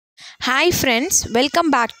Hi friends, welcome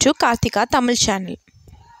back to Karthika Tamil channel.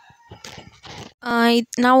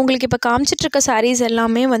 நான் உங்களுக்கு இப்போ காமிச்சிட்டு இருக்க sarees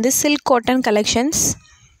எல்லாமே வந்து silk cotton collections.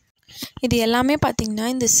 இது எல்லாமே பார்த்தீங்கன்னா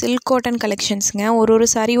இந்த silk cotton collectionsங்க. ஒரு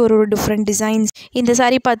saree ஒரு different designs. இந்த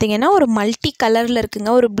saree பார்த்தீங்கன்னா ஒரு மல்டி கலர்ல இருக்குங்க.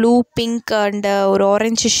 ஒரு blue, pink and ஒரு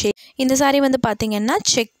orange shade. இந்த saree வந்து பார்த்தீங்கன்னா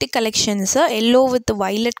checked collections, yellow with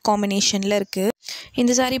violet combinationல இருக்கு.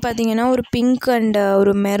 இந்த saree பார்த்தீங்கன்னா ஒரு pink and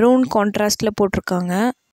ஒரு maroon contrastல போட்டிருக்காங்க.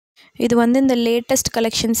 இது வந்து இந்த லேட்டஸ்ட்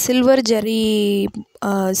கலெக்ஷன் சில்வர்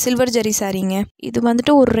ஜரி சாரீங்க. இது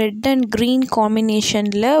வந்துட்டு ஒரு ரெட் அண்ட் க்ரீன்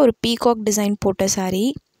காம்பினேஷனில் ஒரு பீகாக் டிசைன் போட்ட சாரீ.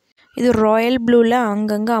 இது ராயல் ப்ளூவில்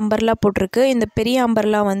அங்கங்கே அம்பர்லா போட்டிருக்கு. இந்த பெரிய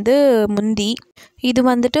அம்பர்லா வந்து முந்தி. இது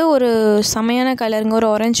வந்துட்டு ஒரு செமையான கலருங்க. ஒரு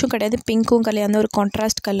ஆரஞ்சும் கிடையாது, பிங்க்கும் கிடையாது, ஒரு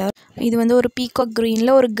கான்ட்ராஸ்ட் கலர். இது வந்து ஒரு பீகாக்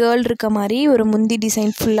க்ரீனில் ஒரு கேர்ள் இருக்க மாதிரி ஒரு முந்தி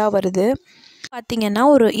டிசைன் ஃபுல்லாக வருது. பார்த்தீங்கன்னா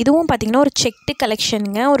இதுவும் பார்த்தீங்கன்னா ஒரு செக்டு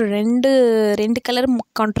கலெக்ஷனுங்க. ஒரு ரெண்டு கலர்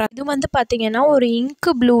கான்ட்ராஸ்ட். இது வந்து பார்த்தீங்கன்னா ஒரு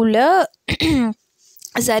இங்கு ப்ளூவில்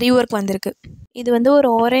சரி ஒர்க் வந்திருக்கு. இது வந்து ஒரு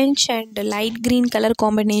orange and light green colour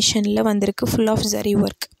காம்பினேஷனில் வந்திருக்கு, ஃபுல் ஆஃப் சரி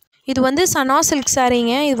ஒர்க். இது வந்து சனா சில்க்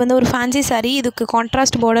சாரீங்க. இது வந்து ஒரு ஃபேன்சி சாரீ. இதுக்கு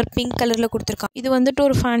கான்ட்ராஸ்ட் பார்டர் பிங்க் கலரில் கொடுத்துருக்காங்க. இது வந்துட்டு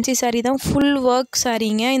ஒரு ஃபேன்சி சாரீ தான், ஃபுல் ஒர்க்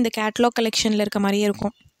சாரீங்க. இந்த கேட்லாக் கலெக்ஷனில் இருக்க மாதிரியே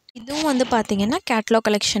இருக்கும். இதுவும் வந்து பார்த்தீங்கன்னா கேட்லாக்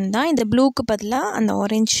கலெக்ஷன் தான். இந்த ப்ளூக்கு பதிலாக அந்த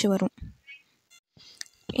ஆரஞ்சு வரும்.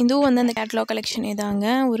 இதுவும் வந்து அந்த கேட்லாக் கலெக்ஷனே தாங்க.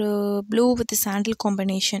 ஒரு ப்ளூ வித் சாண்டில்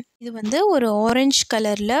காம்பினேஷன். இது வந்து ஒரு ஆரஞ்சு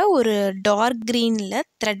கலரில் ஒரு டார்க் க்ரீனில்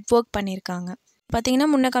த்ரெட் ஒர்க் பண்ணியிருக்காங்க. பார்த்தீங்கன்னா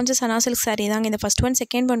முன்ன காமிச்ச சனா சில்க் சாரீ தாங்க. இந்த ஃபஸ்ட் ஒன்,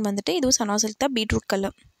 செகண்ட் ஒன் வந்துட்டு இதுவும் சனா சில்க் தான், பீட்ரூட்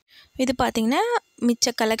கலர். இது பார்த்தீங்கன்னா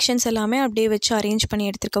மிச்ச கலெக்ஷன்ஸ் எல்லாமே அப்படியே வச்சு அரேஞ்ச் பண்ணி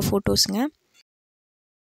எடுத்திருக்க ஃபோட்டோஸுங்க.